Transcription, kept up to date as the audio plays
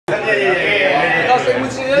Gast, ik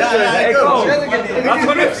moet serieus zijn. Ik kom. Laat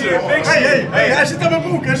gewoon even zien. Hij zit aan mijn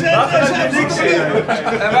broek. Hij zit niks in.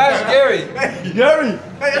 En waar is Gary? Gary!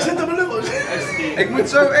 Hij zit aan mijn lul. Ik moet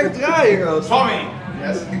zo echt draaien, gast. Tommy!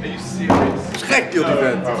 Yes, are you serious? Dat is gek, joh, die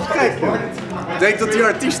vent. Dat is gek, joh. Ik denk dat hij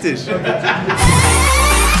artiest is.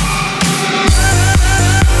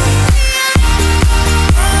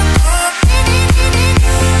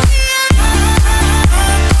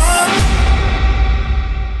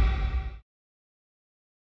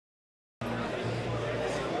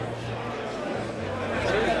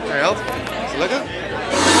 Hey, Held. Is het lekker?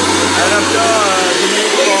 En dan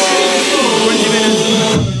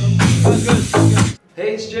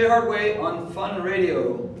Hey, it's Jay Hardway on Fun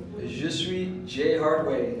Radio. Je suis Jay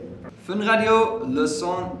Hardway. Fun Radio, le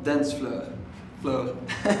son dance fleur.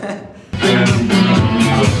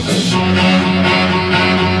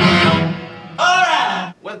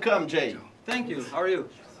 Alright! Welcome, Jay. Thank you. How are you?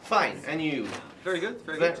 Fine, and you? Very good.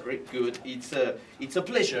 Very good. Very good. It's a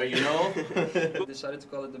pleasure, you know. Decided to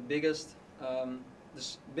call it the biggest,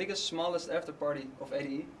 smallest after party of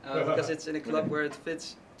ADE because it's in a club where it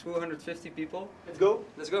fits 250 people. Let's go.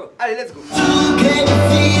 Let's go. Allez, let's go.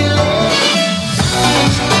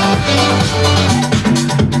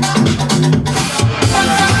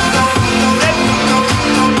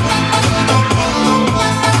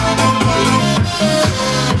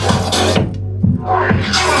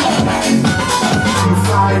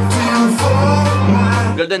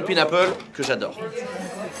 Golden Pineapple, que j'adore.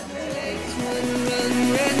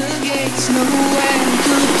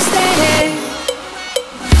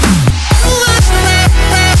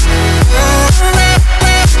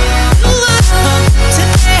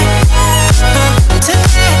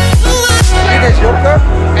 Dit is Jokke,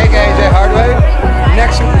 a.k.a. Jay Hardway,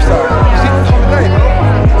 next superstar. Je ziet het gewoon meteen.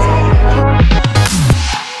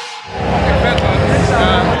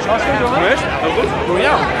 Geweest? Heel goed. Door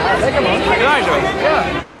jou. Lekker man. Lekker daar zo. Ja.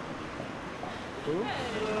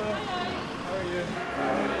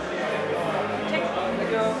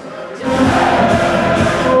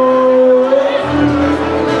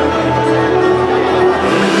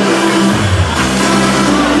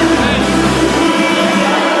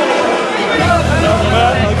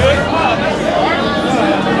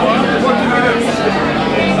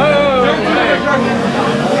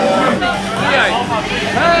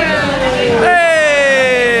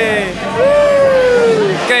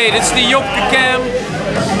 Oké, dit is de Jokke Cam.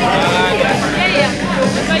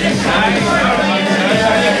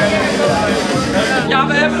 Ja,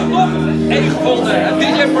 we hebben er nog één gevonden. Een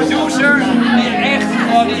DJ-producer die echt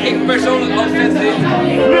gewoon, die ik persoonlijk wel vet vind.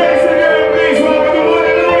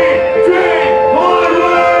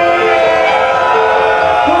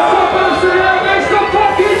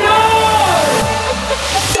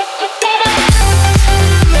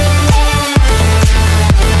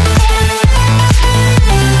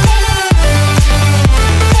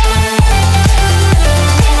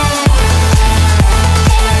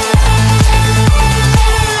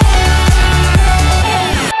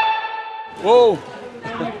 Whoa!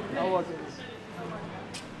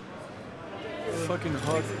 Fucking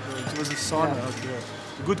hot. It was a sauna out there.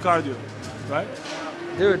 Good cardio, right?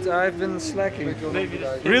 Dude, I've been slacking.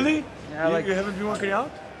 Really? Yeah, like you haven't been working out?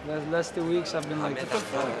 the last 2 weeks I've been like, what the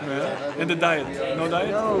fuck? Yeah. And the diet? No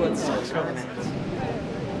diet? No, it's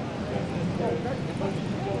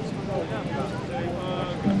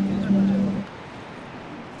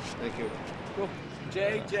Thank you.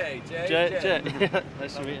 Jay.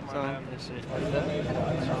 Nice to meet you. Nice to meet you.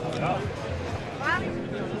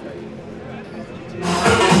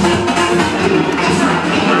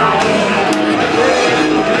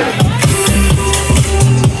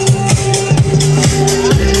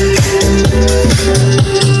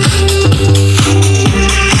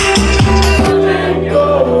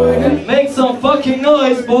 Make some fucking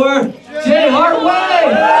noise for Jay Hardway!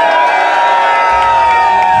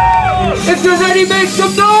 If there's any, make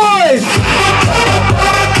some noise!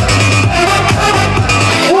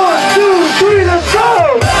 1, 2, 3, let's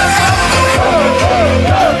go!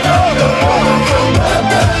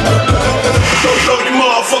 Blow your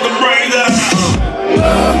motherfucking brains out.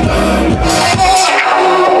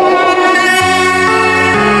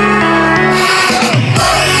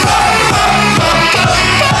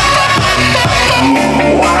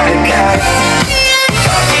 Why?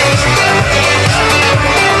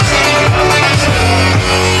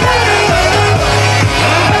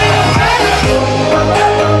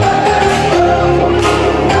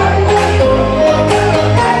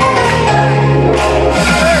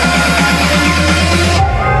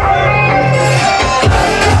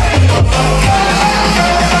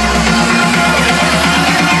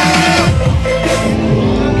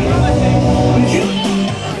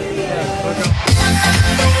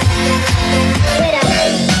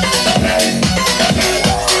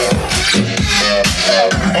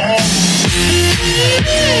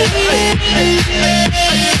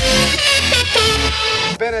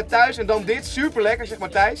 Ik ben er thuis en dan dit, super lekker, zeg maar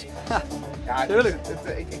Thijs. Ja, tuurlijk.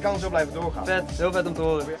 Ik kan zo blijven doorgaan. Vet, heel vet om te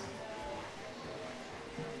horen.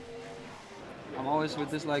 I'm always with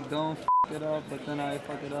this like don't f it up, but then I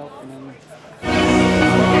fuck it up and then...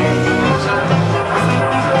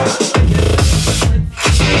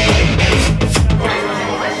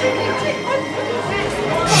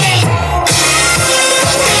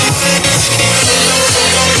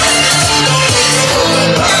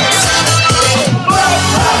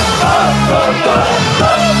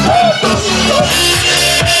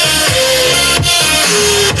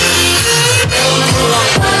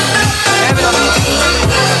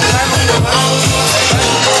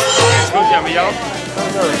 Goed, ja, met jou.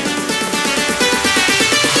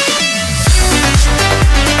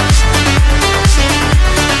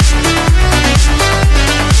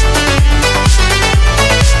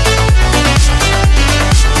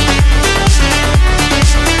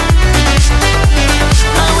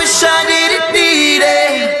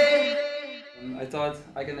 I thought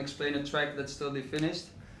I can explain a track that's still finished,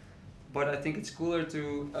 but I think it's cooler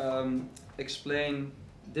to explain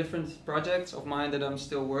different projects of mine that I'm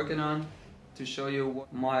still working on to show you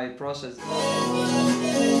what my process is.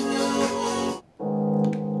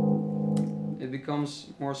 It becomes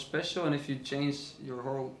more special, and if you change your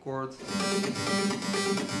whole chord, it's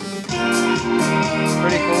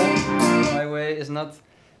pretty cool. My way is not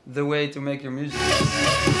the way to make your music.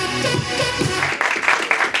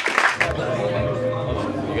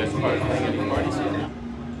 You guys any parties yet?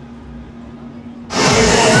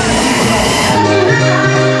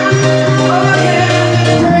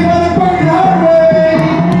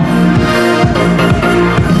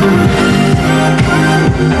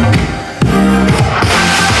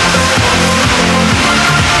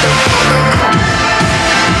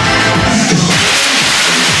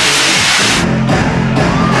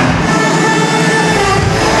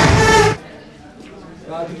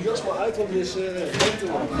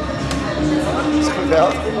 Ja,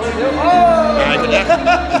 ik ben echt.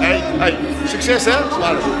 Hey, succes hè?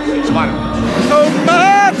 Zwaar. Zwaar. Go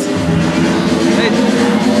maat!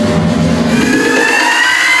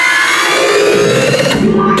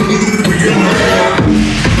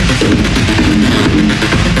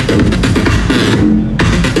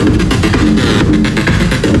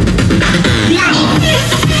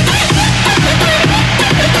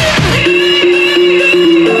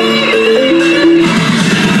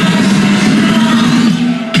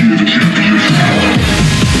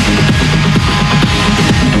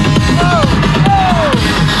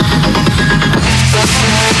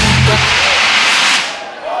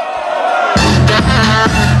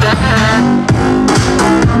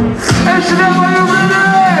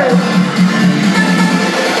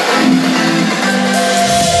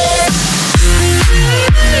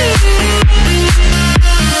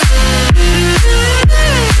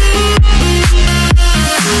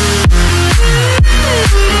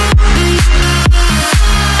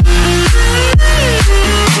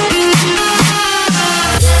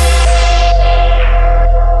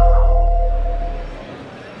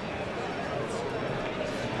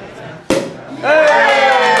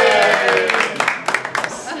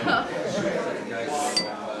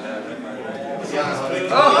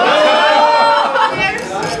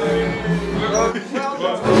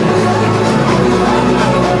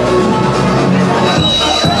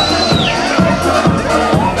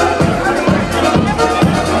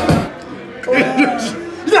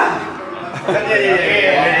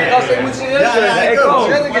 Ik moet serieus zijn. Ik kan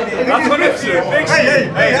Laat gewoon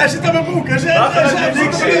even. Hey, hij zit aan mijn broek. Hij zit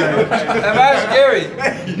niks in. En waar is Gary?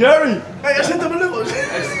 Gary! Hey, hij zit aan mijn lul.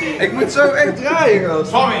 Ik moet zo echt draaien,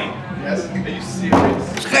 gast. Tommy! Yes. Are you serious?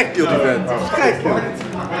 Dat is gek, joh, die vent. Dat is gek, joh.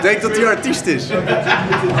 Ik denk dat hij artiest is. Dan ga je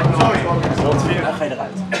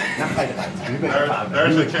eruit. Dan ga je eruit. Nu ben je klaar. Daar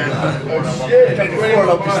is de camera. Oh shit. Kijk, de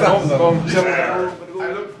voorloop is staan. I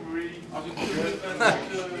look really good.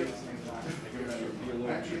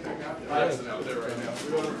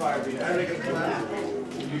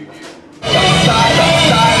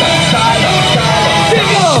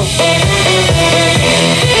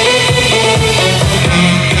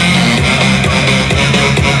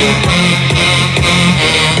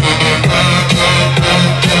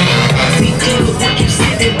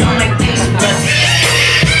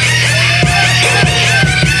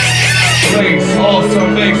 Please also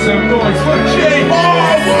make some noise for J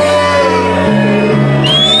Hardway!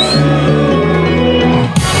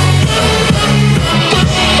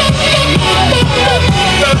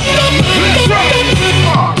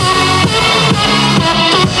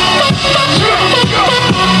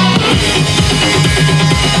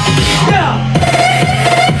 Yeah!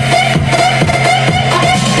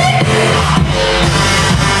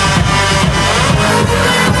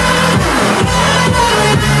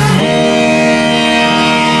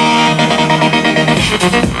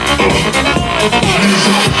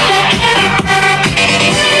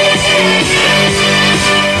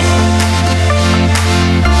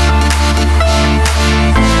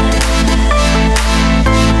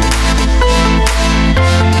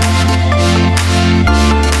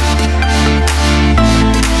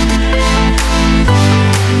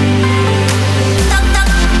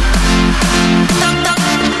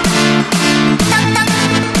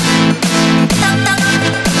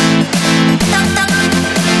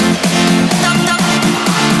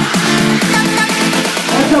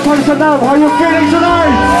 How are you feeling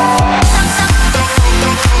tonight?